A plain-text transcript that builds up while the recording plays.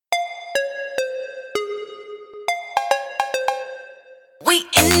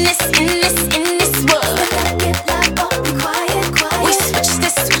in this world. Get loud, oh, be quiet, quiet. We switch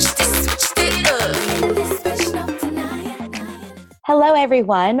this Hello,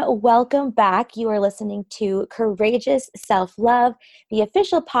 everyone. Welcome back. You are listening to Courageous Self-Love, the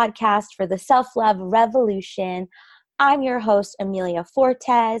official podcast for the Self-Love Revolution. I'm your host, Amelia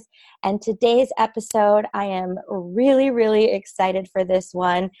Fortes, and today's episode, I am really excited for this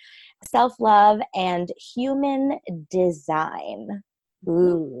one. Self-love and human design.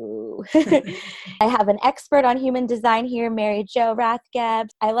 Ooh. I have an expert on human design here, Mary Jo Rathgeb.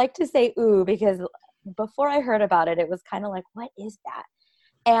 I like to say ooh because before I heard about it, it was kind of like, what is that?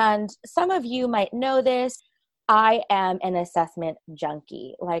 And some of you might know this. I am an assessment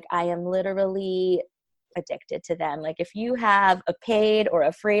junkie. Like, I am literally addicted to them. Like, if you have a paid or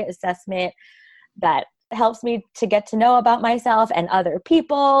a free assessment that helps me to get to know about myself and other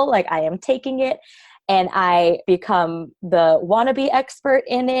people, like, I am taking it and I become the wannabe expert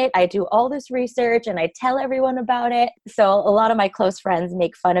in it. I do all this research and I tell everyone about it. So a lot of my close friends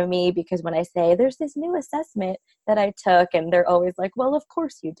make fun of me because when I say there's this new assessment that I took, and they're always like, well, of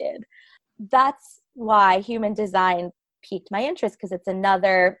course you did. That's why human design piqued my interest, because it's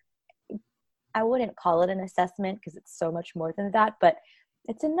another, I wouldn't call it an assessment because it's so much more than that, but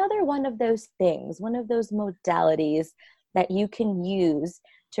it's another one of those things, one of those modalities that you can use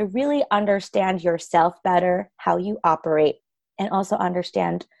to really understand yourself better, how you operate, and also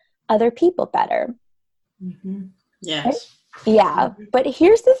understand other people better. Mm-hmm. Yes. Right? Yeah. But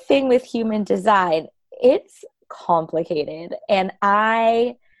here's the thing with human design. It's complicated. And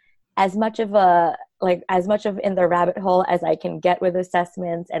I, as much of in the rabbit hole as I can get with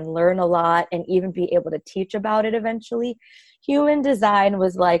assessments and learn a lot and even be able to teach about it eventually, human design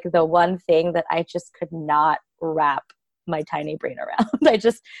was like the one thing that I just could not wrap my tiny brain around.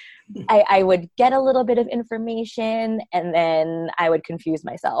 I would get a little bit of information and then I would confuse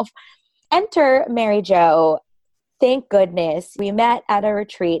myself. Enter Mary Jo. Thank goodness. We met at a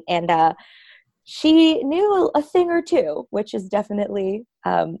retreat and she knew a thing or two, which is definitely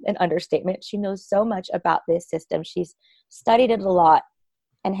an understatement. She knows so much about this system. She's studied it a lot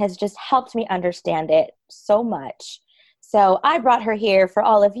and has just helped me understand it so much. So I brought her here for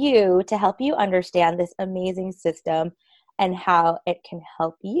all of you to help you understand this amazing system and how it can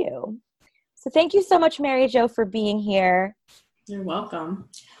help you. So thank you so much, Mary Jo, for being here. You're welcome.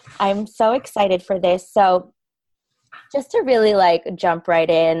 I'm so excited for this. So just to really jump right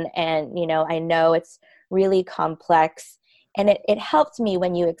in, and, I know it's really complex, and it helped me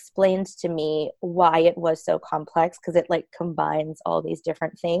when you explained to me why it was so complex, because it combines all these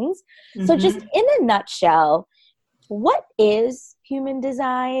different things. Mm-hmm. So just in a nutshell, what is human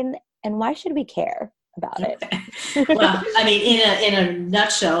design and why should we care about it? Well, I mean, in a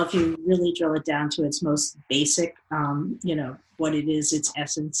nutshell, if you really drill it down to its most basic, what it is, its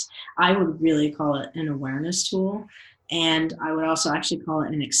essence, I would really call it an awareness tool. And I would also actually call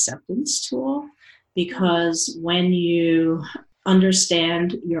it an acceptance tool, because when you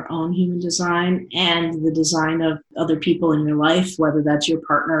understand your own human design and the design of other people in your life, whether that's your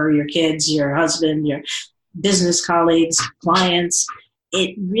partner, your kids, your husband, your business colleagues, clients,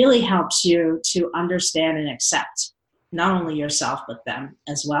 it really helps you to understand and accept not only yourself, but them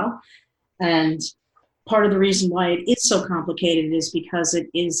as well. And part of the reason why it is so complicated is because it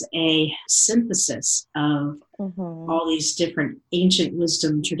is a synthesis of all these different ancient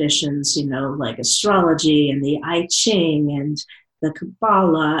wisdom traditions, like astrology and the I Ching and the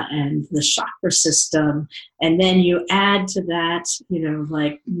Kabbalah and the chakra system. And then you add to that,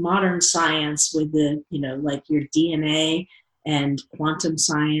 modern science with the, your DNA and quantum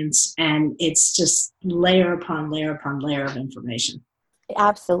science. And it's just layer upon layer upon layer of information.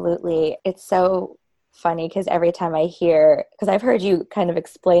 Absolutely. It's so funny because every time I hear, because I've heard you kind of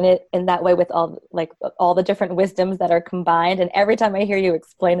explain it in that way with all the different wisdoms that are combined. And every time I hear you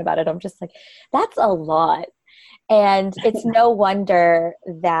explain about it, I'm just like, that's a lot. And it's no wonder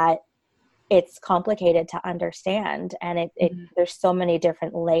that it's complicated to understand. And there's so many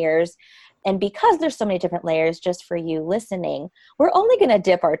different layers. And because there's so many different layers, just for you listening, we're only going to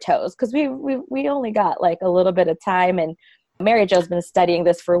dip our toes because we only got a little bit of time. And Mary Jo's been studying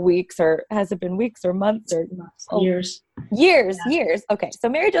this for weeks, or has it been weeks or months or years? Years. Okay. So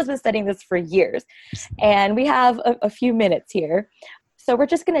Mary Jo's been studying this for years, and we have a few minutes here. So we're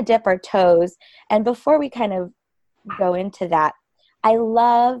just going to dip our toes. And before we kind of go into that, I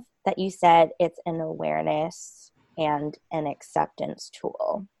love that you said it's an awareness and an acceptance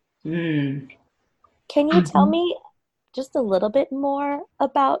tool. Can you tell me just a little bit more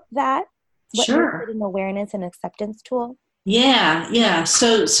about that? What Sure. makes it an awareness and acceptance tool? Yeah.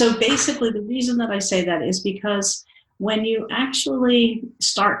 So basically the reason that I say that is because when you actually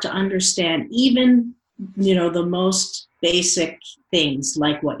start to understand even, the most basic things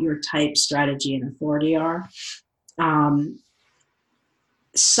like what your type, strategy, and authority are,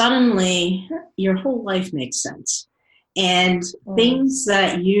 suddenly your whole life makes sense. And things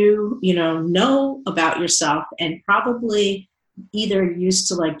that know about yourself and probably either used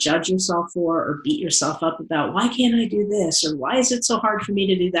to like judge yourself for or beat yourself up about, why can't I do this? Or why is it so hard for me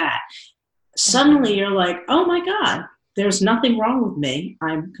to do that? Suddenly you're like, oh my God, there's nothing wrong with me.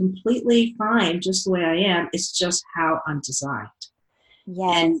 I'm completely fine just the way I am. It's just how I'm designed.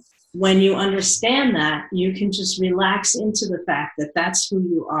 Yes. And when you understand that, you can just relax into the fact that that's who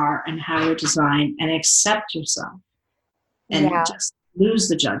you are and how you're designed, and accept yourself and just lose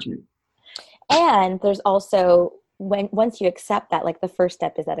the judgment. And there's also, once you accept that, like the first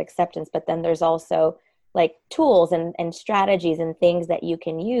step is that acceptance, but then there's also like tools and strategies and things that you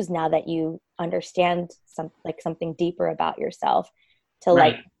can use now that you understand something deeper about yourself to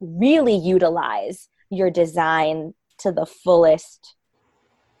like really utilize your design to the fullest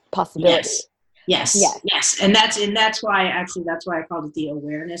possibility. Yes. And that's why I called it the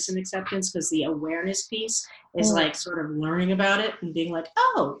awareness and acceptance, because the awareness piece is like sort of learning about it and being like,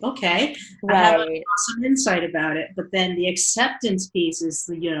 oh, okay, I have some insight about it. But then the acceptance piece is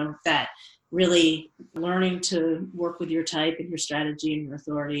that really learning to work with your type and your strategy and your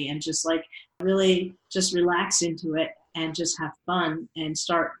authority, and just like really just relax into it and just have fun and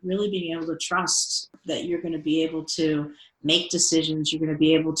start really being able to trust that you're going to be able to make decisions. You're going to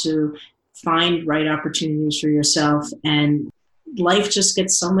be able to find right opportunities for yourself, and life just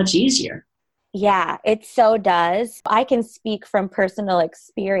gets so much easier. Yeah, it so does. I can speak from personal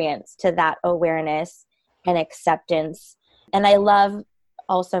experience to that awareness and acceptance. And I love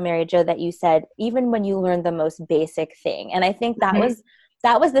also, Mary Jo, that you said, even when you learn the most basic thing. And I think that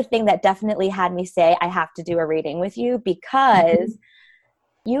was the thing that definitely had me say, I have to do a reading with you, because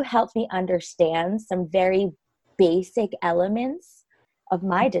you helped me understand some very basic elements of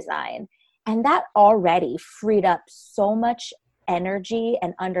my design. And that already freed up so much energy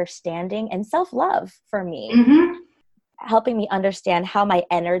and understanding and self-love for me, helping me understand how my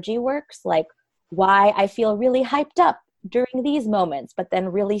energy works, like why I feel really hyped up during these moments, but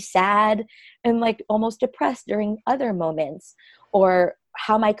then really sad and like almost depressed during other moments, or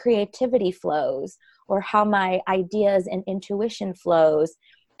how my creativity flows, or how my ideas and intuition flows.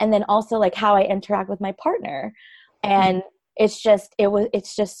 And then also like how I interact with my partner. And it's just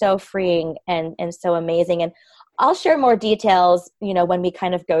so freeing and so amazing. And I'll share more details, when we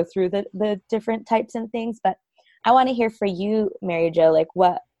kind of go through the different types and things, but I want to hear for you, Mary Jo, like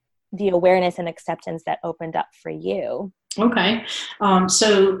what the awareness and acceptance that opened up for you. Okay.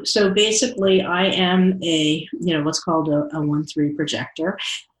 So basically I am a, what's called a 1-3 projector,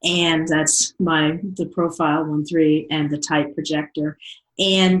 and that's the profile 1-3 and the type projector.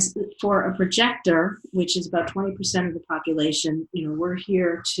 And for a projector, which is about 20% of the population, we're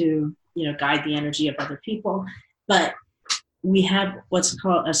here to, guide the energy of other people. But we have what's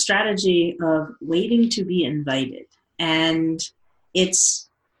called a strategy of waiting to be invited. And it's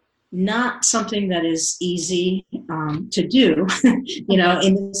not something that is easy to do,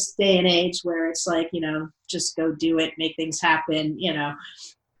 in this day and age where it's like, just go do it, make things happen,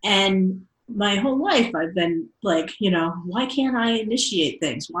 and my whole life I've been like, why can't I initiate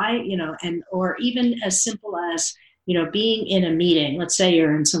things? Why, or even as simple as, being in a meeting. Let's say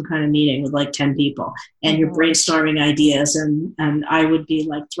you're in some kind of meeting with like 10 people and you're brainstorming ideas, and I would be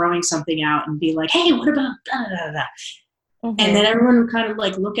like throwing something out and be like, hey, what about da, da, da, da. And then everyone would kind of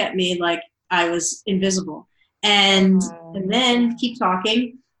like look at me like I was invisible, and then keep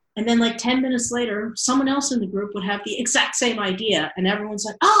talking. And then like 10 minutes later, someone else in the group would have the exact same idea. And everyone's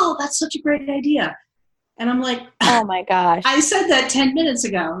like, oh, that's such a great idea. And I'm like, oh my gosh, I said that 10 minutes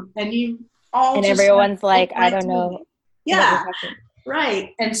ago. And you all and everyone's like, I don't know. Yeah,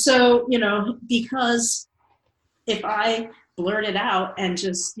 right. And so, because if I blurt it out and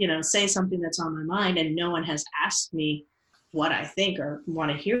just, say something that's on my mind and no one has asked me what I think or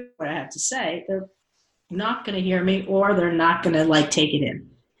want to hear what I have to say, they're not going to hear me, or they're not going to like take it in.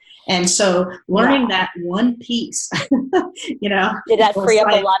 And so learning that one piece, did that free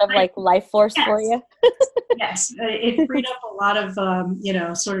up a lot of like life force for you? Yes, it freed up a lot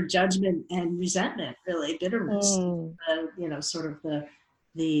of, sort of judgment and resentment, really bitterness, sort of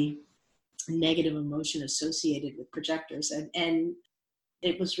the negative emotion associated with projectors. And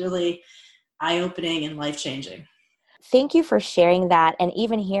it was really eye-opening and life-changing. Thank you for sharing that. And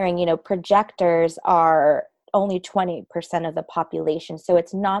even hearing, projectors are only 20% of the population, so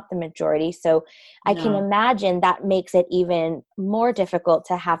it's not the majority. So I can imagine that makes it even more difficult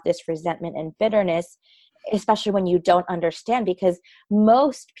to have this resentment and bitterness especially when you don't understand, because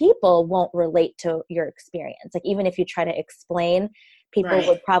most people won't relate to your experience. Like, even if you try to explain, people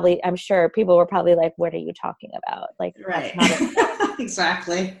would probably, I'm sure people were probably like, what are you talking about? Like, right. that's not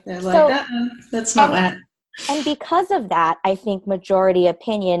Exactly. They're like, that's not what. And because of that, I think majority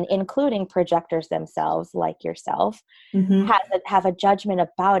opinion, including projectors themselves, like yourself, have a judgment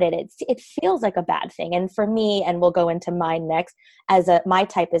about it. It feels like a bad thing. And for me, and we'll go into mine next, my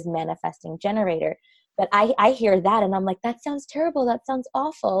type is manifesting generator. But I hear that and I'm like, that sounds terrible. That sounds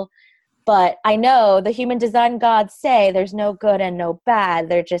awful. But I know the human design gods say there's no good and no bad.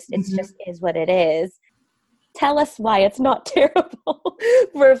 It's just is what it is. Tell us why it's not terrible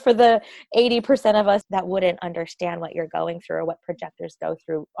for the 80% of us that wouldn't understand what you're going through or what projectors go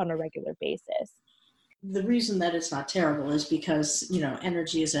through on a regular basis. The reason that it's not terrible is because,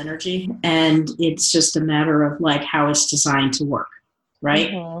 energy is energy, and it's just a matter of like how it's designed to work,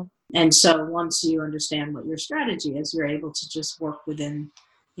 right? Mm-hmm. And so once you understand what your strategy is, you're able to just work within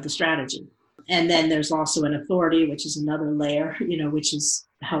the strategy. And then there's also an authority, which is another layer, which is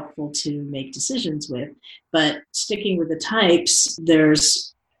helpful to make decisions with. But sticking with the types,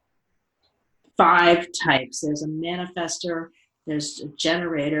 there's 5 types. There's a manifestor, there's a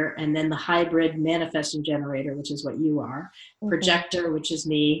generator, and then the hybrid manifesting generator, which is what you are, projector, which is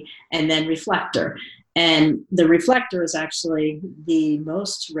me, and then reflector. And the reflector is actually the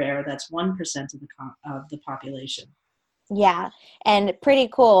most rare. That's 1% of the population. Yeah. And pretty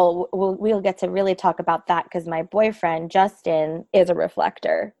cool. We'll get to really talk about that because my boyfriend, Justin, is a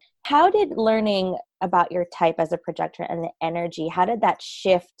reflector. How did learning about your type as a projector and the energy, how did that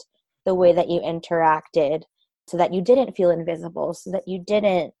shift the way that you interacted so that you didn't feel invisible, so that you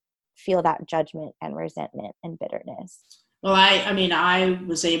didn't feel that judgment and resentment and bitterness? Well, I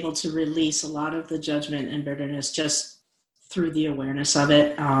was able to release a lot of the judgment and bitterness just through the awareness of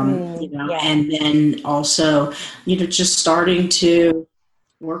it, and then also, just starting to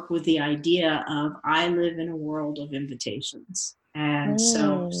work with the idea of I live in a world of invitations. And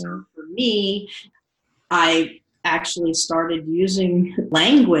so for me, I actually started using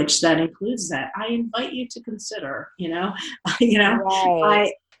language that includes that. I invite you to consider,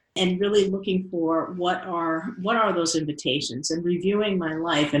 right. And really looking for what are those invitations, and reviewing my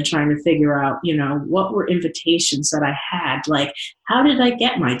life and trying to figure out, what were invitations that I had, like, how did I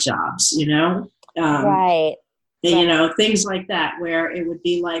get my jobs, right. Things like that, where it would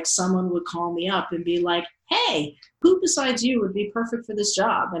be like someone would call me up and be like, hey, who besides you would be perfect for this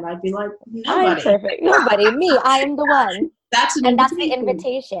job? And I'd be like, nobody. I'm perfect. Nobody. Me. I am the one. That's the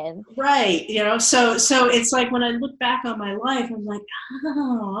invitation. Right. So it's like when I look back on my life, I'm like,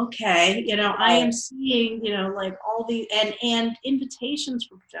 oh, okay. Right. I am seeing, like all the, and invitations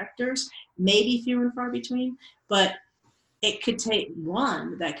for projectors, maybe few and far between, but it could take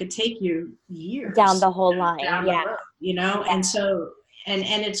one that could take you years. Down the whole line. The road, and so, and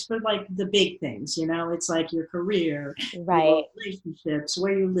it's for like the big things, it's like your career, right, your relationships,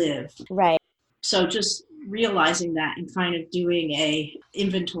 where you live. Right. So just realizing that and kind of doing a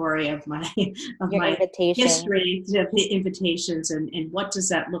inventory of my history of the invitations, and what does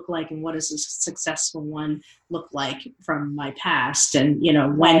that look like, and what does a successful one look like from my past, and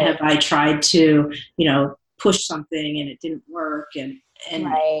when have I tried to push something and it didn't work, and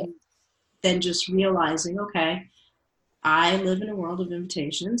then just realizing, okay, I live in a world of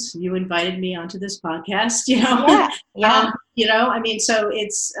invitations. You invited me onto this podcast, so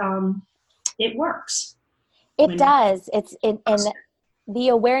it's it works. It does. And the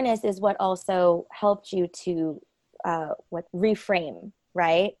awareness is what also helped you to reframe,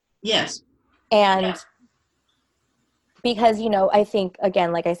 right? Yes. And because, I think,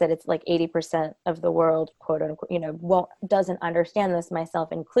 again, like I said, it's like 80% of the world, quote unquote, doesn't understand this,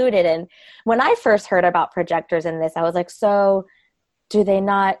 myself included. And when I first heard about projectors in this, I was like, so do they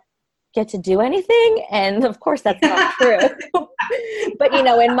not get to do anything? And of course that's not true. But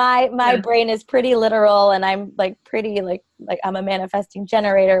in my brain is pretty literal, and I'm like pretty like I'm a manifesting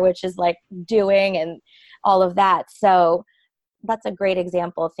generator, which is like doing and all of that. So that's a great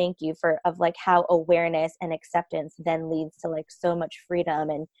example. Thank you of like how awareness and acceptance then leads to like so much freedom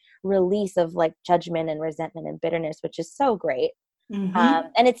and release of like judgment and resentment and bitterness, which is so great.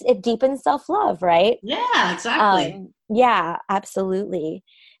 And it deepens self-love, right? Yeah, exactly. Yeah, absolutely.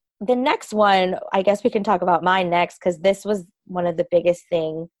 The next one, I guess we can talk about mine next, because this was one of the biggest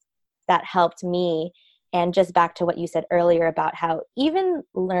things that helped me. And just back to what you said earlier about how even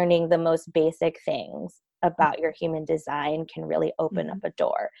learning the most basic things about your human design can really open up a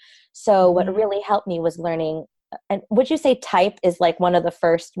door. So what really helped me was learning And would you say type is like one of the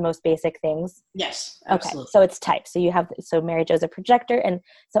first most basic things? Yes, absolutely. Okay, so it's type. So Mary Jo's a projector, and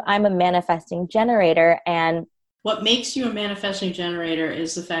so I'm a manifesting generator. And what makes you a manifesting generator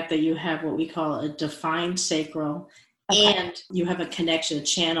is the fact that you have what we call a defined sacral, and you have a connection, a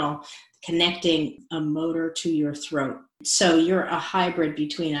channel connecting a motor to your throat. So you're a hybrid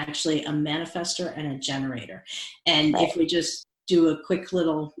between actually a manifester and a generator. And if we just do a quick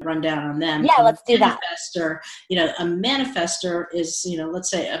little rundown on them. Yeah, let's do that. A manifester is, let's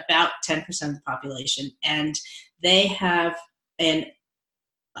say about 10% of the population, and they have an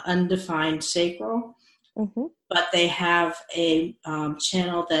undefined sacral, but they have a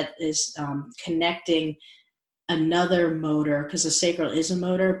channel that is connecting another motor, because the sacral is a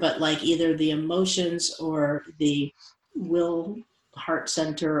motor, but like either the emotions or the will, heart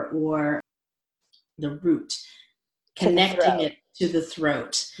center, or the root, connecting it to the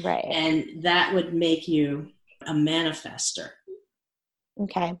throat. Right. And that would make you a manifester.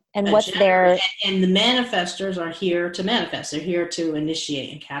 Okay. And what's their... And the manifestors are here to manifest. They're here to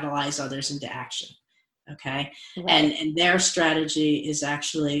initiate and catalyze others into action. Okay. Right. And their strategy is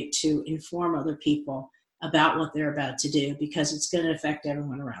actually to inform other people about what they're about to do, because it's going to affect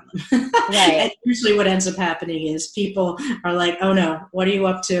everyone around them. Right. And usually what ends up happening is people are like, oh no, what are you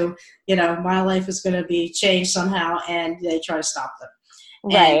up to? My life is going to be changed somehow, and they try to stop them.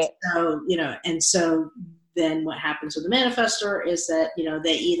 Right. And so then what happens with the manifestor is that,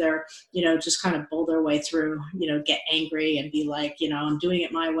 they either, just kind of bull their way through, get angry and be like, I'm doing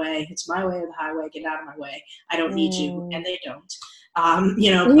it my way. It's my way or the highway. Get out of my way. I don't need you. And they don't.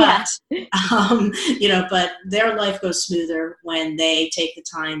 But their life goes smoother when they take the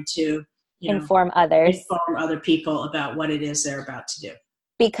time to inform other people about what it is they're about to do.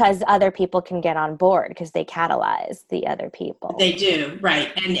 Because other people can get on board, because they catalyze the other people. They do,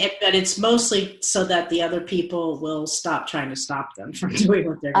 right. But it's mostly so that the other people will stop trying to stop them from doing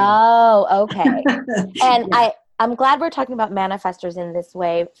what they're doing. Oh, okay. And yeah. I'm glad we're talking about manifestors in this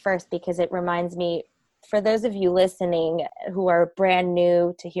way first, because it reminds me, for those of you listening who are brand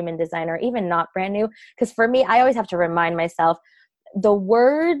new to human design, or even not brand new, because for me, I always have to remind myself, the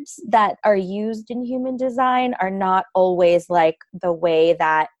words that are used in human design are not always like the way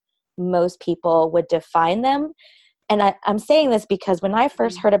that most people would define them. And I'm saying this because when I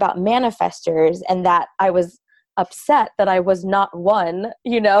first heard about manifestors, and that I was upset that I was not one,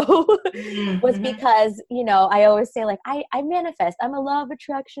 was because, I always say like, I manifest, I'm a law of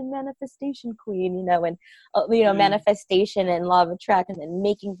attraction manifestation queen, and, manifestation and law of attraction and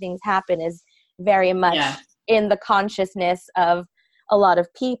making things happen is very much in the consciousness of a lot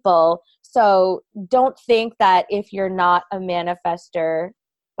of people. So don't think that if you're not a manifester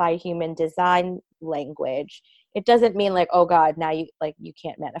by human design language, it doesn't mean like, oh God, now you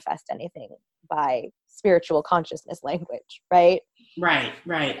can't manifest anything by spiritual consciousness language, right? Right.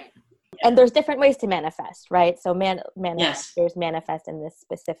 And there's different ways to manifest, right? So manifestors manifest in this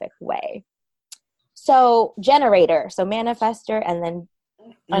specific way. So generator, so manifester, and then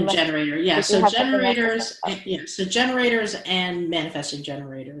generator, yeah. So generators, so generators and manifesting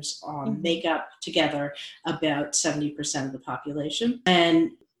generators make up together about 70% of the population.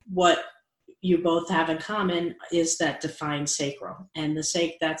 And what you both have in common is that defined sacral, and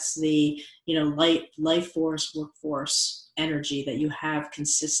that's the life force, workforce energy that you have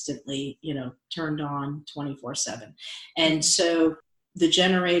consistently turned on 24/7. And so the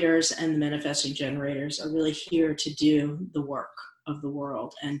generators and the manifesting generators are really here to do the work of the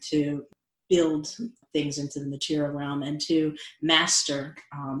world and to build things into the material realm and to master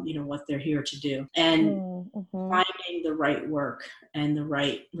what they're here to do, and finding the right work and the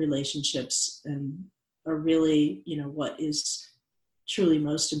right relationships and are really what is truly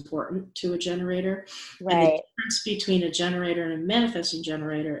most important to a generator. Right. And the difference between a generator and a manifesting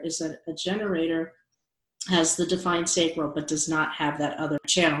generator is that a generator has the defined sacral but does not have that other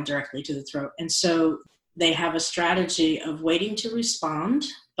channel directly to the throat, and so they have a strategy of waiting to respond,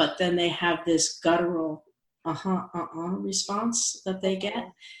 but then they have this guttural response that they get.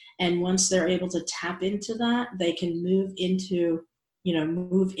 And once they're able to tap into that, they can move into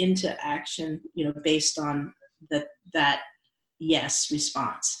action, based on that yes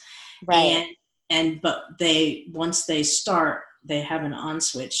response. Right. But once they start, they have an on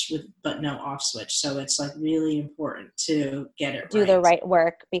switch but no off switch. So it's like really important to get it right. Do the right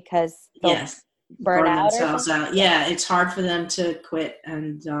work, because burn themselves out. Yeah, it's hard for them to quit,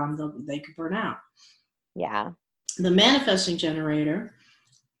 and they could burn out. Yeah. The manifesting generator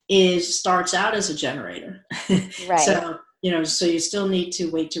starts out as a generator. Right. So So you still need to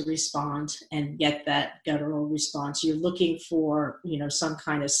wait to respond and get that guttural response. You're looking for, some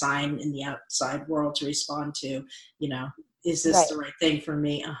kind of sign in the outside world to respond to, is this Right. the right thing for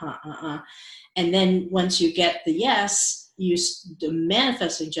me? And then once you get the yes, the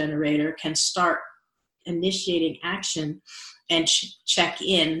manifesting generator can start initiating action and check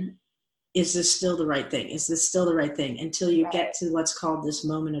in. Is this still the right thing? Is this still the right thing? Until you get to what's called this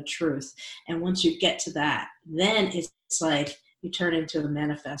moment of truth. And once you get to that, then it's like you turn into a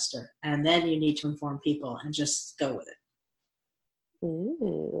manifester, and then you need to inform people and just go with it.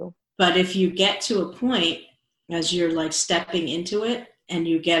 Ooh. But if you get to a point as you're like stepping into it and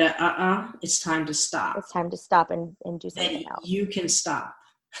you get it's time to stop. It's time to stop and do something else. You can stop.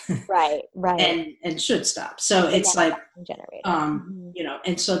 Right. And should stop. So it's like, generator.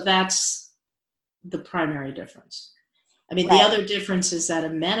 And so that's the primary difference. I mean, Right. The other difference is that a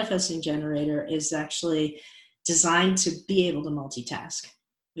manifesting generator is actually designed to be able to multitask,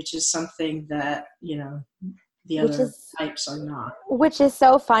 which is something that, the other types are not. Which is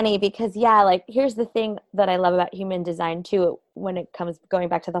so funny because, here's the thing that I love about human design too, when it comes going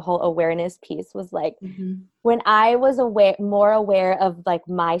back to the whole awareness piece, was like, when I was more aware of like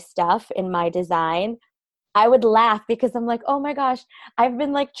my stuff in my design, I would laugh because I'm like, oh my gosh, I've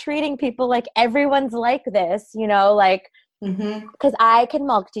been like treating people like everyone's like this, because I can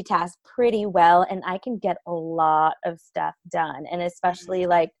multitask pretty well and I can get a lot of stuff done. And especially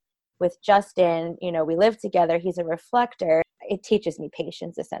like with Justin, we live together. He's a reflector. It teaches me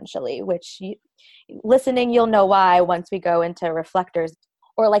patience, essentially, which listening, you'll know why once we go into reflectors.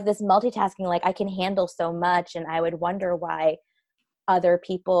 Or like this multitasking, like I can handle so much, and I would wonder why other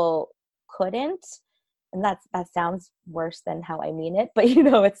people couldn't. And that sounds worse than how I mean it. But,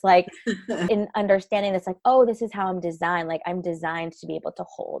 it's like in understanding this, like, oh, this is how I'm designed. Like I'm designed to be able to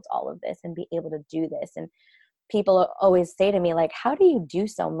hold all of this and be able to do this. And people always say to me, like, how do you do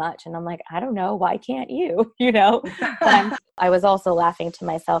so much? And I'm like, I don't know. Why can't you? But I was also laughing to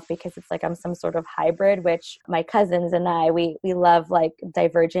myself because it's like I'm some sort of hybrid, which my cousins and I, we love like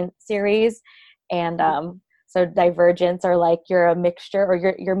Divergent series. And so Divergents are like you're a mixture, or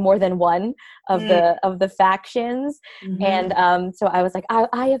you're more than one of the factions. And so I was like,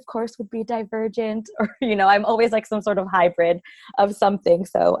 I of course would be Divergent, or I'm always like some sort of hybrid of something.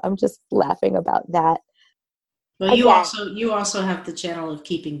 So I'm just laughing about that. Well, you also have the channel of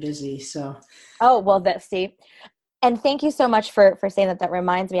keeping busy. So. Oh, well, see. And thank you so much for saying that. That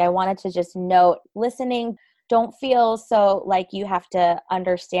reminds me, I wanted to just note, listening, don't feel so like you have to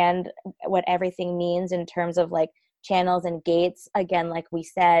understand what everything means in terms of like channels and gates. Again, like we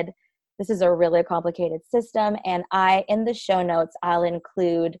said, this is a really complicated system. And in the show notes, I'll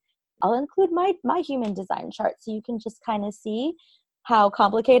include my human design chart, so you can just kind of see how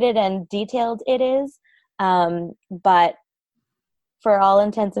complicated and detailed it is. But for all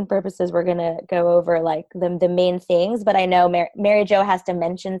intents and purposes, we're going to go over like the main things. But I know Mary Jo has to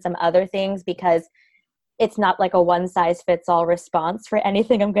mention some other things because it's not like a one size fits all response for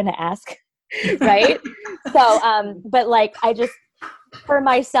anything I'm going to ask. Right. So, but like, I just, for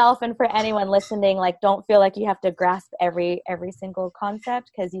myself and for anyone listening, like, don't feel like you have to grasp every single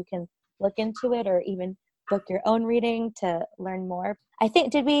concept, because you can look into it or even book your own reading to learn more. I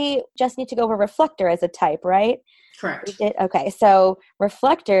think, did we just need to go over reflector as a type, right? Correct. Okay, so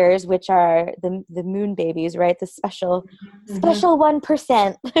reflectors, which are the moon babies, right? The special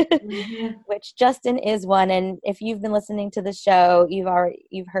 1%, which Justin is one. And if you've been listening to the show,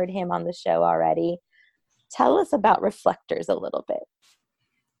 you've heard him on the show already. Tell us about reflectors a little bit.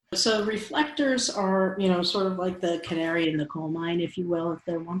 So reflectors are, sort of like the canary in the coal mine, if you will. If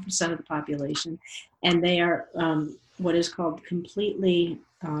they're 1% of the population, and they are what is called completely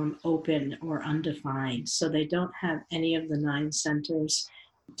open or undefined. So they don't have any of the 9 centers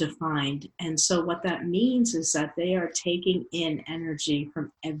defined. And so what that means is that they are taking in energy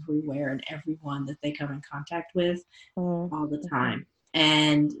from everywhere and everyone that they come in contact with all the time.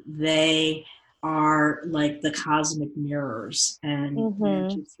 And they are like the cosmic mirrors, and they're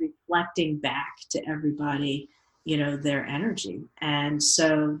just reflecting back to everybody, their energy. And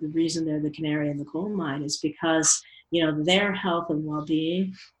so the reason they're the canary in the coal mine is because, their health and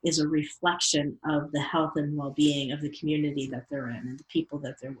well-being is a reflection of the health and well-being of the community that they're in, and the people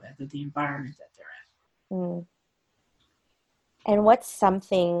that they're with, or the environment that they're in. And what's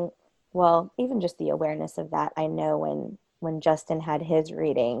something, well, even just the awareness of that, I know when Justin had his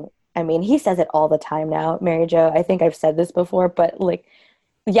reading, I mean, he says it all the time now, Mary Jo. I think I've said this before, but like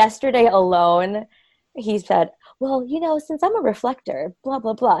yesterday alone, he said, well, since I'm a reflector, blah,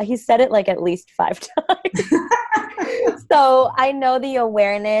 blah, blah. He said it like at least 5 times. So I know the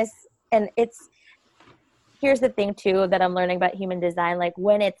awareness, and here's the thing too that I'm learning about human design. Like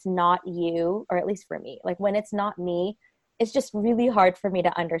when it's not you, or at least for me, like when it's not me, it's just really hard for me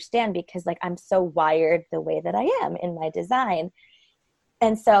to understand because like I'm so wired the way that I am in my design.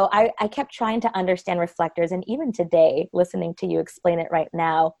 And so I kept trying to understand reflectors. And even today, listening to you explain it right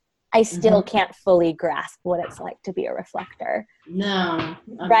now, I still can't fully grasp what it's like to be a reflector. No.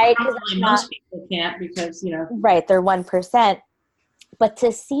 Right? Probably most people can't because, you know. Right, they're 1%. But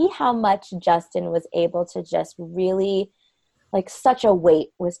to see how much Justin was able to just really, like such a weight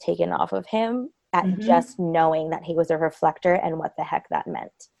was taken off of him at just knowing that he was a reflector and what the heck that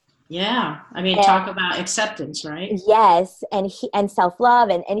meant. Yeah. I mean, talk about acceptance, right? Yes. And self-love.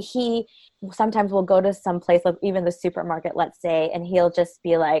 And he sometimes will go to some place, like even the supermarket, let's say, and he'll just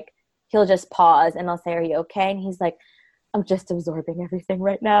be like, he'll just pause and I'll say, are you okay? And he's like, I'm just absorbing everything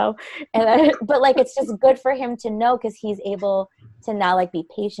right now. But like, it's just good for him to know because he's able to now like be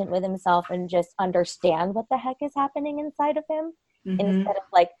patient with himself and just understand what the heck is happening inside of him instead of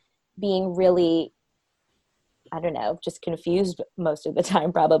like being really, I don't know, just confused most of the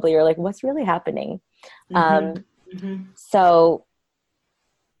time probably, or like what's really happening. So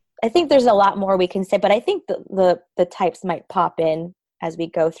I think there's a lot more we can say, but I think the types might pop in as we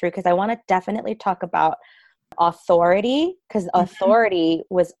go through because I want to definitely talk about authority because authority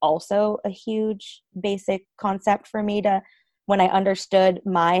was also a huge basic concept for me to when I understood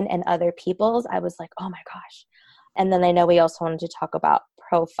mine and other people's, I was like, oh my gosh. And then I know we also wanted to talk about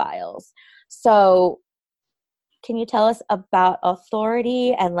profiles. So can you tell us about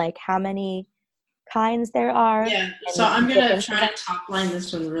authority and like how many kinds there are? Yeah. So I'm going to try to top line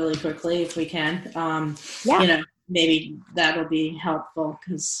this one really quickly if we can. You know, maybe that'll be helpful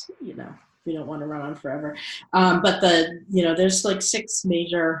because, you know, we don't want to run on forever. But there's like 6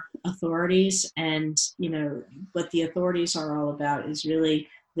 major authorities and, you know, what the authorities are all about is really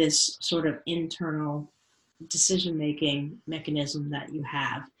this sort of internal decision-making mechanism that you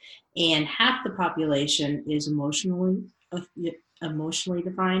have. And half the population is emotionally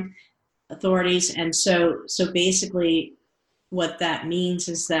defined authorities. And so basically what that means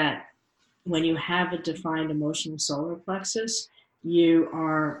is that when you have a defined emotional solar plexus, you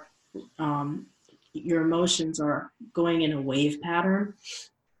are your emotions are going in a wave pattern,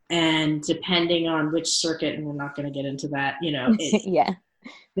 and depending on which circuit, and we're not going to get into that, you know,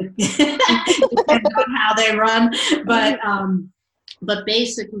 depends on how they run, but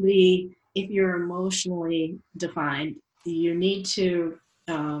basically, if you're emotionally defined, you need to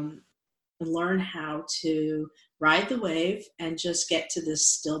learn how to ride the wave and just get to this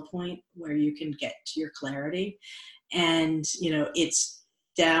still point where you can get to your clarity. And, you know, it's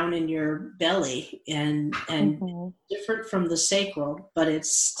down in your belly and different from the sacral, but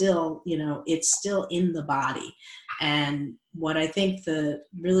it's still, you know, it's still in the body. And what I think the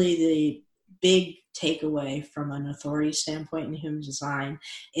big takeaway from an authority standpoint in human design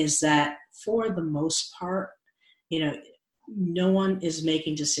is that for the most part, you know, no one is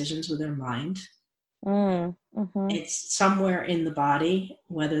making decisions with their mind. It's somewhere in the body,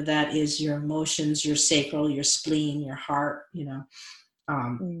 whether that is your emotions, your sacral, your spleen, your heart, you know,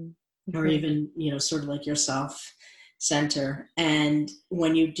 or even, you know, sort of like your self center. And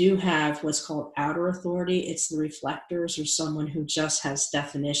when you do have what's called outer authority, it's the reflectors or someone who just has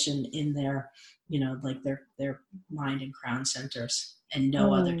definition in their, you know, like their mind and crown centers and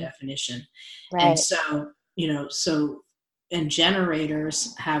no other definition. Right. And so, you know, and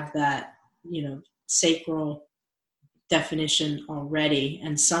generators have that, you know, sacral definition already,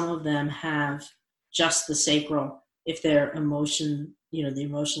 and some of them have just the sacral if their emotion, you know, the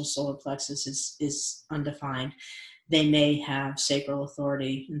emotional solar plexus is undefined. They may have sacral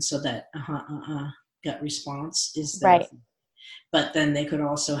authority, and so that gut response is there. Right. But then they could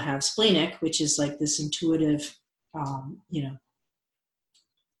also have splenic, which is like this intuitive,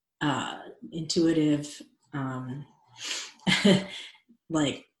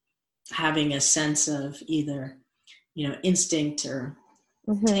 like having a sense of either, you know, instinct or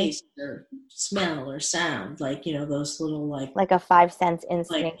taste or smell or sound, like, you know, those little like a 5 sense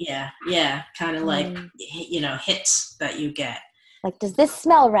instinct, like kind of like, you know, hits that you get, like, does this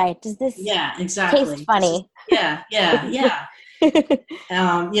smell right, does this taste funny, you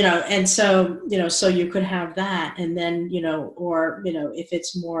know, and so, you know, so you could have that, and then, you know, or, you know, if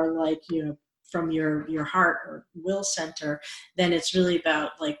it's more like, you know, from your heart or will center, then it's really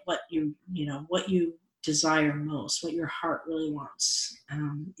about like what you desire most, what your heart really wants,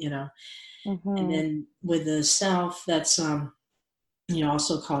 you know. And then with the self, that's you know,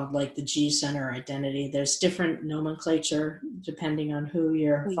 also called like the G center identity. There's different nomenclature depending on who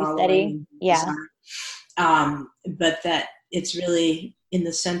you're following. But that it's really in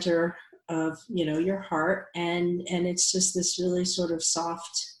the center of, you know, your heart. And it's just this really sort of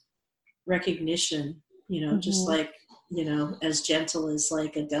soft recognition, you know, just like, you know, as gentle as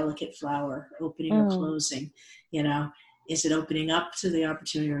like a delicate flower opening or closing, you know, is it opening up to the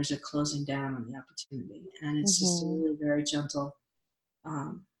opportunity or is it closing down on the opportunity? And it's just a really very gentle,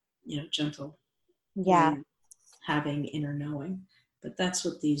 you know, gentle way of having inner knowing. But that's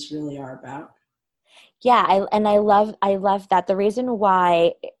what these really are about. Yeah. I love that. The reason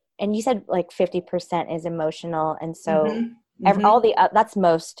why, and you said like 50% is emotional. And so all the, that's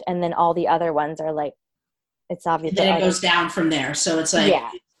most, and then all the other ones are like, it's obvious. Then it goes down from there. So it's like,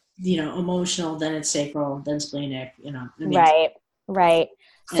 you know, emotional, then it's sacral, then splenic, you know. I mean, right.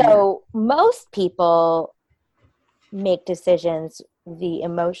 So most people make decisions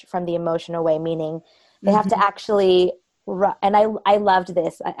from the emotional way, meaning they have to actually, and I loved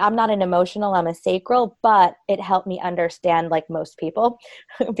this. I'm not an emotional, I'm a sacral, but it helped me understand like most people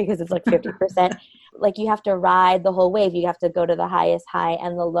because it's like 50%. Like you have to ride the whole wave. You have to go to the highest high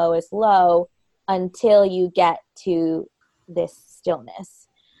and the lowest low until you get to this stillness.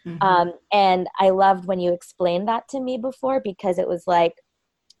 And I loved when you explained that to me before, because it was like,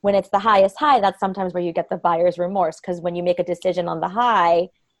 when it's the highest high, that's sometimes where you get the buyer's remorse. Because when you make a decision on the high,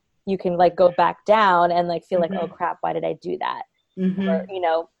 you can like go back down and like feel like, oh crap, why did I do that? Or, you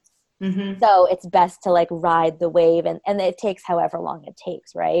know, so it's best to like ride the wave, and it takes however long it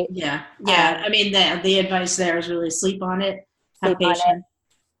takes, right? Yeah. I mean, the advice there is really sleep on it, have patience,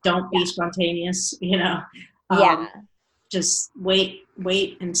 don't be spontaneous, you know. Just wait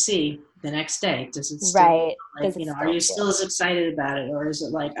and see the next day. Does it still, like, you know, are you still as excited about it, or is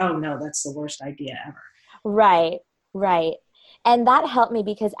it like, oh no, that's the worst idea ever? Right. And that helped me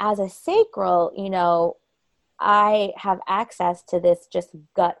because as a sacral, you know, I have access to this just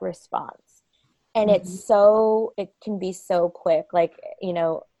gut response. And it can be so quick. Like, you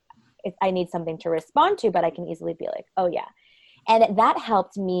know, if I need something to respond to, but I can easily be like, oh yeah. And that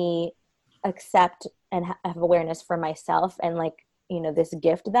helped me accept and have awareness for myself and like, you know, this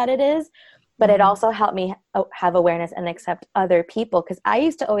gift that it is. But it also helped me have awareness and accept other people. Because I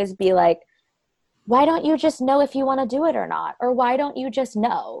used to always be like, why don't you just know if you want to do it or not? Or why don't you just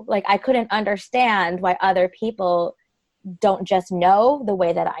know? Like, I couldn't understand why other people don't just know the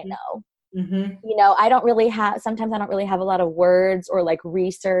way that I know. You know, sometimes I don't really have a lot of words or like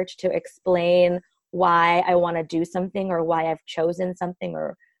research to explain why I want to do something or why I've chosen something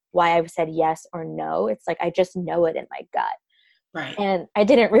or why I've said yes or no. It's like, I just know it in my gut. Right. And I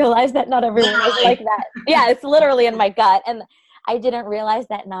didn't realize that not everyone is like that. Yeah, it's literally in my gut. And I didn't realize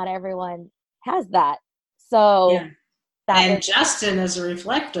that not everyone has that. So Justin, as a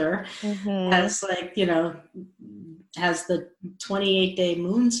reflector, has like, you know, has the 28-day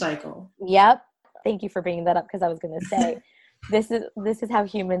moon cycle. Yep. Thank you for bringing that up, because I was going to say this is how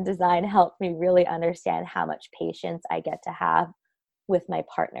human design helped me really understand how much patience I get to have with my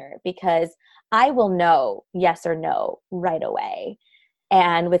partner, because I will know yes or no right away.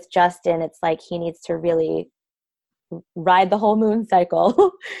 And with Justin, it's like he needs to really ride the whole moon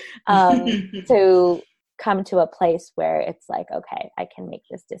cycle to come to a place where it's like, okay, I can make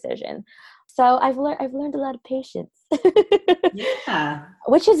this decision. So I've learned a lot of patience.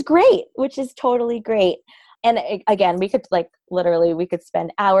 Which is great, which is totally great. And again, we could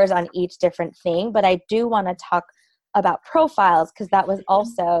spend hours on each different thing, but I do want to talk about profiles, because that was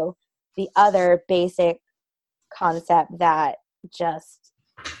also the other basic concept that just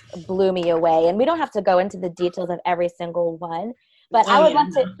blew me away. And we don't have to go into the details of every single one, but I would love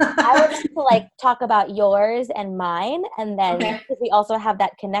to like talk about yours and mine, and then because we also have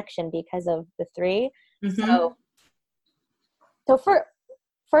that connection because of the three. So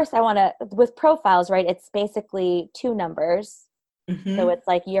first I want to, with profiles, right? It's basically two numbers. So it's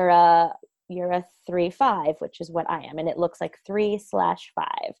like you're a 3-5, which is what I am, and it looks like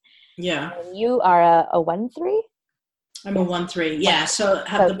 3/5. Yeah. And you are a 1-3. I'm a 1-3. Yeah. So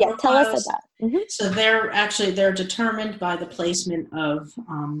tell us about. So they're determined by the placement of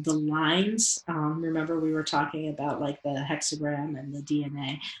the lines. Remember, we were talking about like the hexagram and the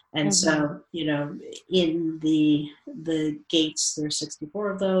DNA, and so, you know, in the gates there's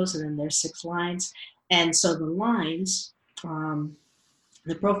 64 of those, and then there's 6 lines, and so the lines.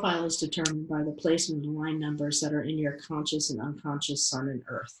 The profile is determined by the placement of line numbers that are in your conscious and unconscious sun and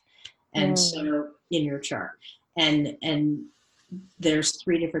earth, and so in your chart. And there's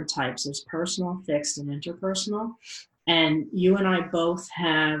 3 different types. There's personal, fixed, and interpersonal. And you and I both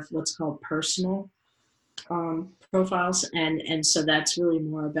have what's called personal profiles. And so that's really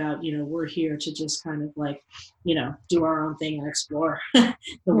more about, you know, we're here to just kind of like, you know, do our own thing and explore the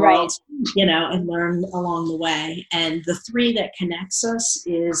world, you know, and learn along the way. And the 3 that connects us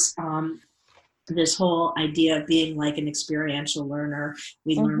is this whole idea of being like an experiential learner.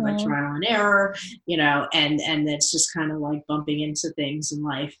 We learn by Mm-hmm. trial and error, and it's just kind of like bumping into things in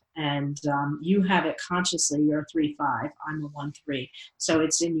life. And you have it consciously. You're a 3-5. I'm a 1-3. So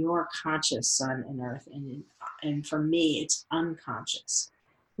it's in your conscious sun and earth, and for me, it's unconscious.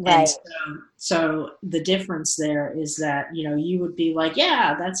 And Right. so the difference there is that, you would be like,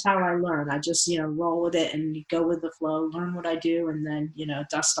 yeah, that's how I learn. I just, roll with it and go with the flow, learn what I do, and then,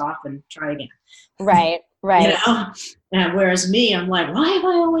 dust off and try again. Right. you Right. know and whereas me, I'm like, why am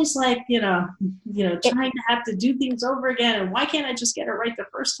I always like, It, trying to have to do things over again, and why can't I just get it right the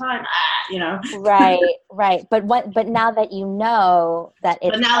first time? right. Right. But now that you know that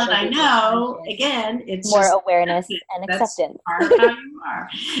But it's now that I probably know, unconscious, again, it's more just awareness acceptance. and That's acceptance. part of how you are.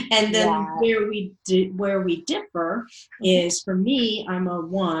 And then Yeah. where we differ Mm-hmm. is, for me, I'm a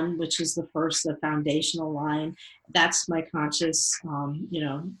 1, which is the foundational line. That's my conscious,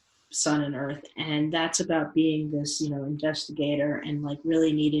 sun and earth, and that's about being this, investigator, and like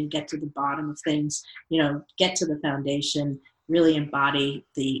really needing to get to the bottom of things, get to the foundation, really embody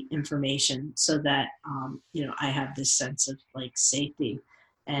the information, so that I have this sense of like safety.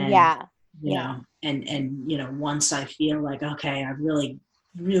 And Yeah. Yeah. once I feel like, okay, I've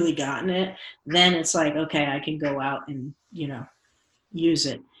really gotten it, then it's like, okay, I can go out and use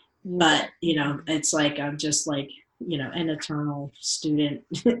it. Use But it. it's like I'm just like, an eternal student,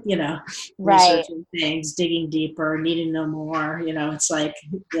 Right. researching things, digging deeper, needing to know more. It's like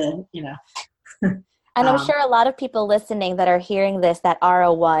the And I'm um, sure a lot of people listening that are hearing this that are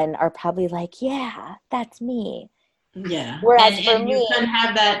a one are probably like, yeah, that's me. yeah. Whereas for And you me, can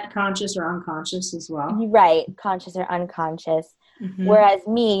have that conscious or unconscious as well. right, conscious or unconscious. Mm-hmm. Whereas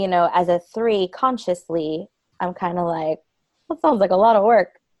me, as a 3, consciously, I'm kind of like, that sounds like a lot of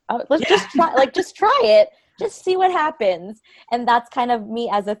work. Let's Yeah. just try it, just see what happens. And that's kind of me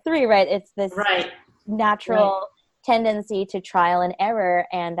as a 3, right? It's this Right. Right. natural tendency to trial and error.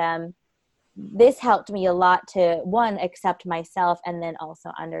 And this helped me a lot to, one, accept myself, and then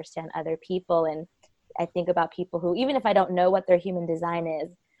also understand other people. And I think about people who, even if I don't know what their human design is,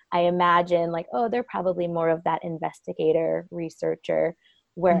 I imagine like, oh, they're probably more of that investigator, researcher,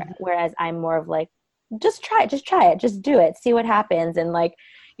 Mm-hmm. whereas I'm more of like, just try it, just do it, see what happens. And like,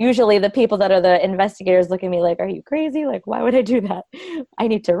 usually the people that are the investigators look at me like, are you crazy? Like, why would I do that? I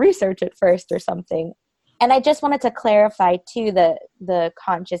need to research it first or something. And I just wanted to clarify too, the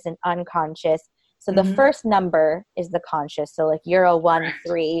conscious and unconscious. So the Mm-hmm. first number is the conscious. So like you're a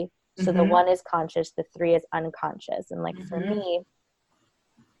 1-3. So the Mm-hmm. 1 is conscious, the 3 is unconscious. And like for Mm-hmm. me,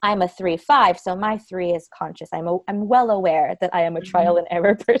 I'm a 3-5, so my 3 is conscious. I'm well aware that I am a trial and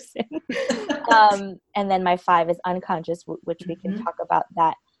error person. And then my 5 is unconscious, which we can Mm-hmm. talk about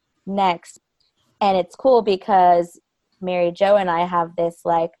that next. And it's cool because Mary Jo and I have this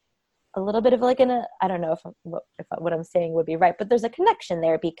like a little bit of like I don't know if what I'm saying would be right, but there's a connection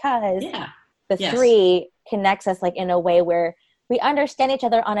there because Yeah. the Yes. 3 connects us like in a way where we understand each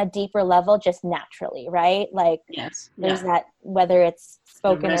other on a deeper level just naturally, right? Like Yes. there's Yeah. that, whether it's The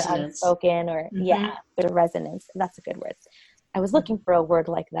spoken or resonance. unspoken, or Mm-hmm. the resonance. That's a good word. I was looking for a word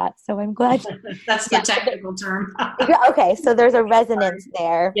like that, so I'm glad. That's the Yeah. technical term. Okay, so there's a resonance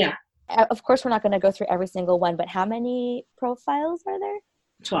there. Yeah. Of course, we're not going to go through every single one, but how many profiles are there?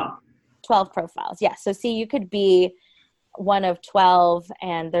 12. 12 profiles. Yeah. So see, you could be one of 12,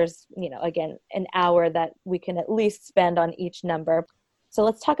 and there's, again, an hour that we can at least spend on each number. So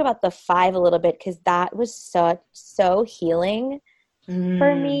let's talk about the 5 a little bit, because that was so healing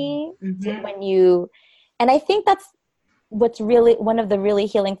for me Mm-hmm. and I think that's what's really one of the really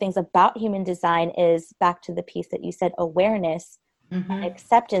healing things about human design is back to the piece that you said, awareness Mm-hmm. and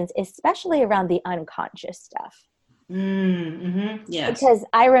acceptance, especially around the unconscious stuff. Mm-hmm. Yes. Because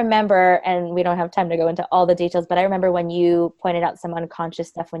I remember, and we don't have time to go into all the details, but I remember when you pointed out some unconscious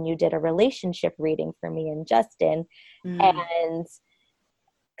stuff when you did a relationship reading for me and Justin. Mm. And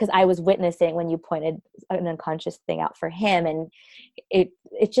because I was witnessing when you pointed an unconscious thing out for him, and it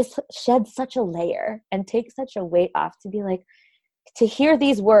just sheds such a layer and takes such a weight off to be like, to hear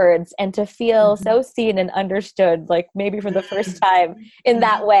these words and to feel Mm-hmm. so seen and understood, like maybe for the first time in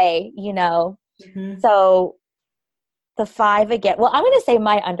that way, Mm-hmm. So the 5 again, well, I'm going to say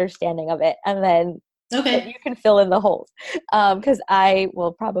my understanding of it, and then Okay. you can fill in the holes, because I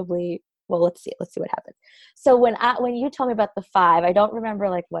will probably, well, let's see what happens. So when you told me about the 5, I don't remember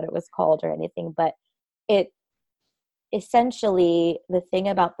like what it was called or anything, but it essentially, the thing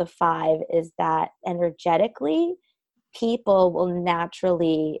about the 5 is that energetically people will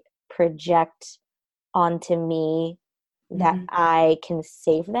naturally project onto me that Mm-hmm. I can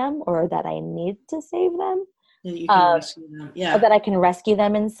save them or that I need to save them. that you can rescue them. Yeah. That I can rescue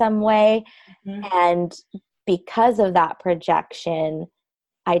them in some way. Mm-hmm. And because of that projection,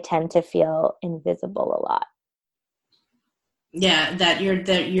 I tend to feel invisible a lot. Yeah, that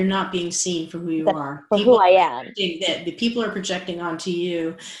you're not being seen for who you are. For who I am. That the people are projecting onto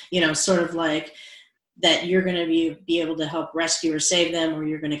you, sort of like that you're going to be able to help rescue or save them, or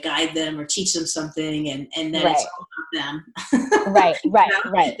you're going to guide them or teach them something, and then it's all about them. Right.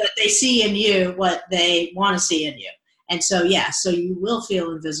 That they see in you what they want to see in you. And so, so you will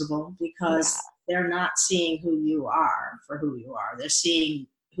feel invisible because they're not seeing who you are for who you are. They're seeing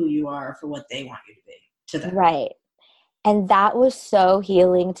who you are for what they want you to be to them. Right. And that was so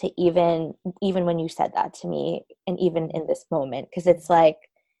healing to even when you said that to me, and even in this moment, because it's like,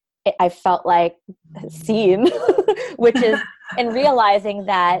 I felt like seen, which is, and realizing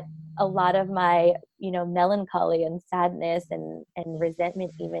that a lot of my, melancholy and sadness and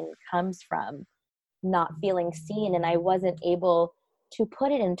resentment even comes from not feeling seen. And I wasn't able to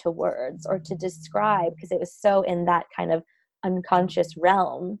put it into words or to describe, because it was so in that kind of unconscious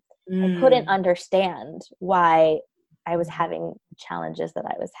realm. I couldn't understand why I was having challenges that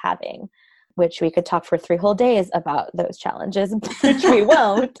I was having, which we could talk for 3 whole days about those challenges, which we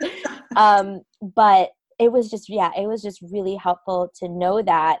won't. But it was just really helpful to know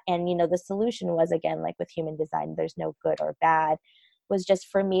that. And, the solution was, again, like with human design, there's no good or bad, was just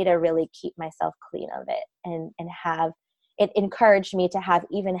for me to really keep myself clean of it and have it encouraged me to have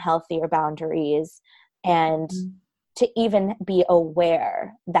even healthier boundaries and to even be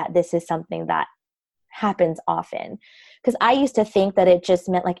aware that this is something that happens often. Because I used to think that it just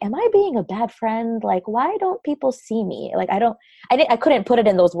meant like, am I being a bad friend? Like, why don't people see me? Like, I couldn't put it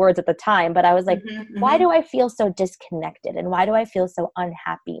in those words at the time, but I was like, why do I feel so disconnected? And why do I feel so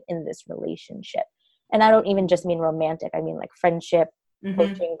unhappy in this relationship? And I don't even just mean romantic. I mean like friendship,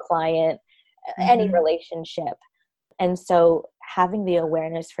 coaching, client, any relationship. And so having the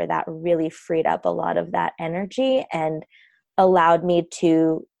awareness for that really freed up a lot of that energy and allowed me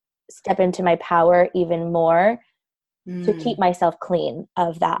to step into my power even more to keep myself clean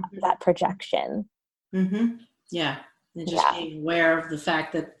of that projection. Yeah. And just being aware of the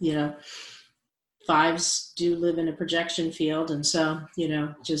fact that, 5s do live in a projection field. And so,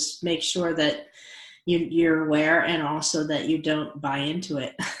 just make sure that you're aware, and also that you don't buy into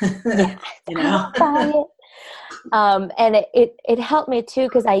it. And it helped me too,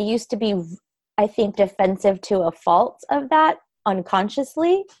 because I used to be, I think, defensive to a fault of that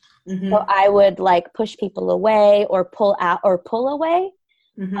unconsciously. So I would like push people away or pull out or pull away,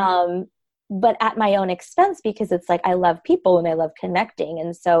 but at my own expense, because it's like I love people and I love connecting.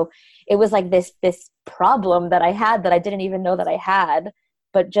 And so it was like this problem that I had that I didn't even know that I had,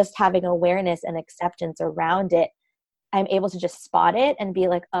 but just having awareness and acceptance around it, I'm able to just spot it and be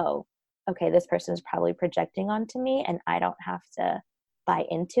like, oh, okay, this person is probably projecting onto me and I don't have to buy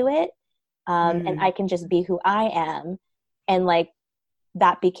into it. And I can just be who I am. And like,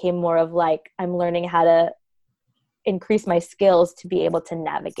 that became more of like, I'm learning how to increase my skills to be able to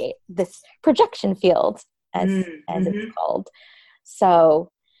navigate this projection field as it's called. So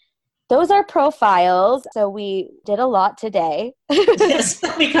those are profiles. So we did a lot today. Yes,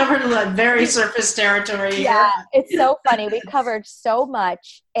 we covered a very surface territory here. Yeah, it's so funny. We covered so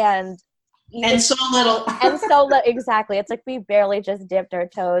much and so little. Exactly. It's like we barely just dipped our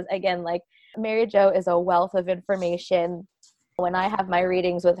toes. Again, like Mary Jo is a wealth of information. When I have my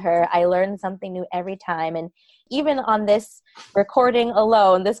readings with her, I learn something new every time. And even on this recording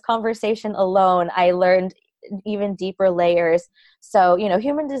alone, this conversation alone, I learned even deeper layers. So,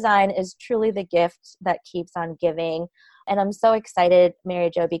 human design is truly the gift that keeps on giving. And I'm so excited,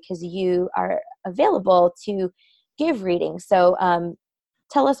 Mary Jo, because you are available to give readings. So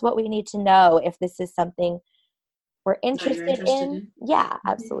tell us what we need to know if this is something we're interested in. Yeah,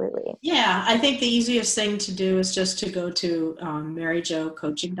 absolutely. Yeah, I think the easiest thing to do is just to go to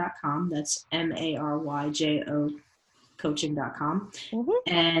maryjocoaching.com. That's MARYJO coaching.com.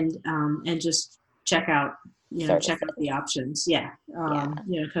 And just check out, check out the options.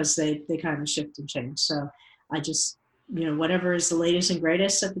 Because they kind of shift and change. So I just, whatever is the latest and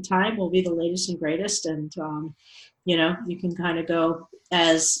greatest at the time will be the latest and greatest. And, you can kind of go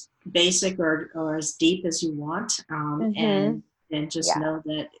as basic or as deep as you want. And just know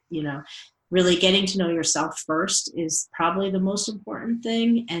that, really getting to know yourself first is probably the most important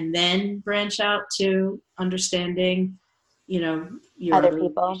thing. And then branch out to understanding, your other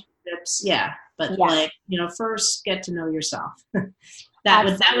people. Yeah. But first get to know yourself.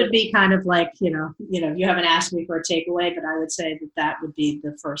 That would be kind of like, you haven't asked me for a takeaway, but I would say that would be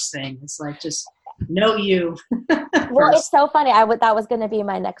the first thing. It's like, just know you. Well, it's so funny. That was going to be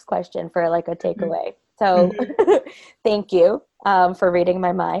my next question for like a takeaway. So thank you for reading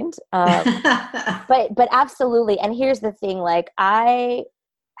my mind. But absolutely. And here's the thing, like I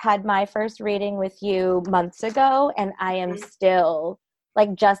had my first reading with you months ago, and I am still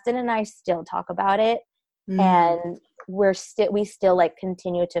like, Justin and I still talk about it, and we still like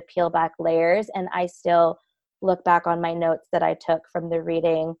continue to peel back layers. And I still look back on my notes that I took from the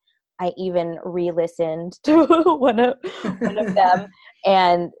reading. I even re-listened to one of them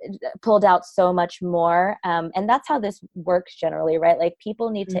and pulled out so much more. And that's how this works generally, right? Like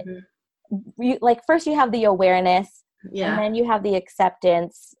people need to, like first you have the awareness, and then you have the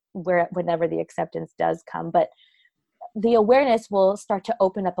acceptance whenever the acceptance does come. But the awareness will start to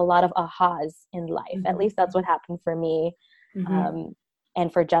open up a lot of ahas in life. At least that's what happened for me.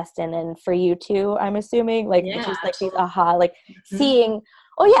 And for Justin and for you too, I'm assuming, like just like these aha, like seeing,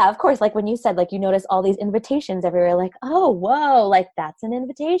 oh yeah, of course, like when you said, like you notice all these invitations everywhere, like, oh, whoa, like that's an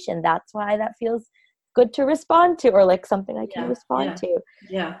invitation. That's why that feels good to respond to, or like something I can respond to.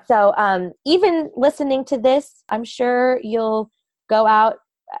 Yeah. So even listening to this, I'm sure you'll go out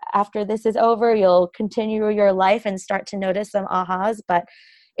after this is over, you'll continue your life and start to notice some ahas, but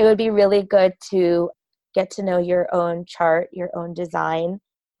it would be really good to get to know your own chart, your own design.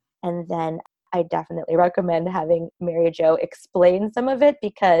 And then I definitely recommend having Mary Jo explain some of it,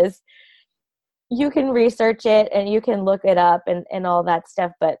 because you can research it and you can look it up and all that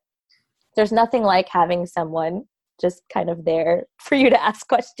stuff, but there's nothing like having someone just kind of there for you to ask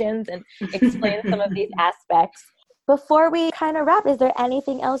questions and explain some of these aspects. Before we kind of wrap, is there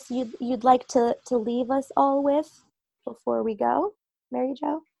anything else you'd like to leave us all with before we go, Mary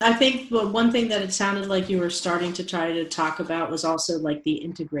Jo? I think one thing that it sounded like you were starting to try to talk about was also like the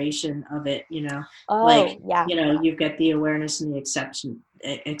integration of it, you know, you've got the awareness and the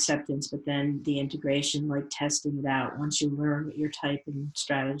acceptance, but then the integration, like testing it out. Once you learn what your type and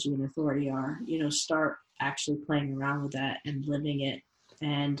strategy and authority are, start actually playing around with that and living it.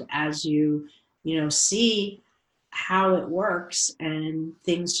 And as you see how it works and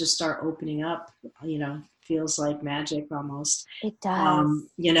things just start opening up, feels like magic almost. It does.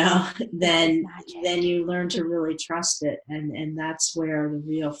 Then you learn to really trust it, and that's where the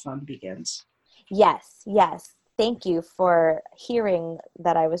real fun begins. Yes. Thank you for hearing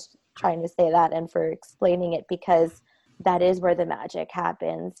that I was trying to say that and for explaining it, because that is where the magic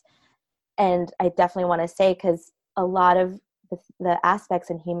happens. And I definitely want to say, because a lot of the aspects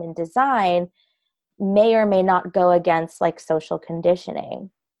in human design may or may not go against like social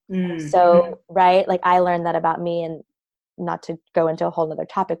conditioning. So, right, like I learned that about me, and not to go into a whole nother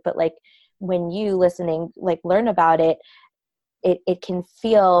topic, but like when you listening, like learn about it, it can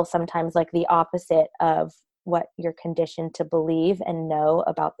feel sometimes like the opposite of what you're conditioned to believe and know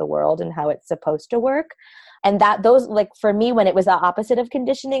about the world and how it's supposed to work. And that those, like for me, when it was the opposite of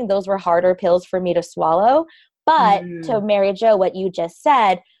conditioning, those were harder pills for me to swallow. But to Mary Jo, what you just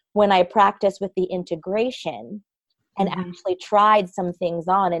said, when I practiced with the integration and actually tried some things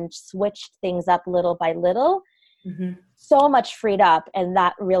on and switched things up little by little, so much freed up. And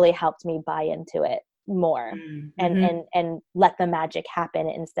that really helped me buy into it more and let the magic happen,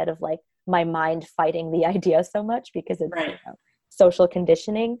 instead of like my mind fighting the idea so much, because it's social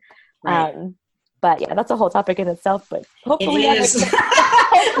conditioning. But yeah, that's a whole topic in itself, but hopefully it is.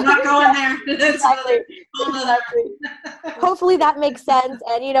 I'm not going there. Exactly. Hopefully that makes sense.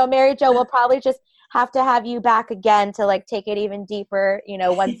 And, Mary Jo, we'll probably just have to have you back again to like take it even deeper,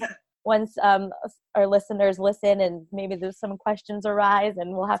 once our listeners listen and maybe there's some questions arise,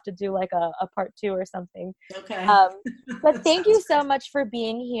 and we'll have to do like a part 2 or something. Okay. But thank you so much for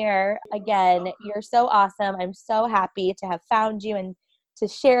being here again. You're so awesome. I'm so happy to have found you and to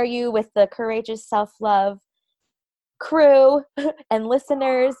share you with the Courageous Self-Love crew and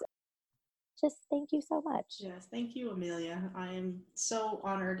listeners. Just thank you so much. Yes, thank you, Amelia. I am so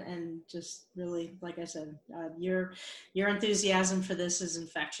honored, and just really, like I said, your enthusiasm for this is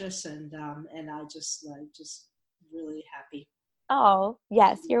infectious, and I just really happy. Oh,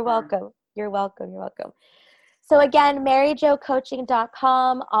 yes, you're welcome. You're welcome. So again,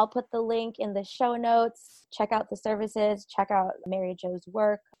 maryjocoaching.com. I'll put the link in the show notes. Check out the services, check out Mary Jo's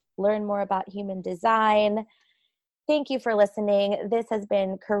work, learn more about human design. Thank you for listening. This has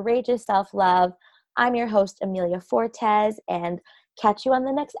been Courageous Self-Love. I'm your host, Amelia Fortes, and catch you on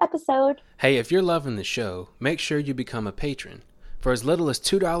the next episode. Hey, if you're loving the show, make sure you become a patron. For as little as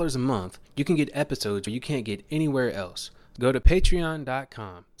 $2 a month, you can get episodes you can't get anywhere else. Go to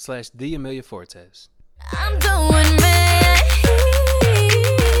patreon.com/theAmeliaFortes. I'm going mad.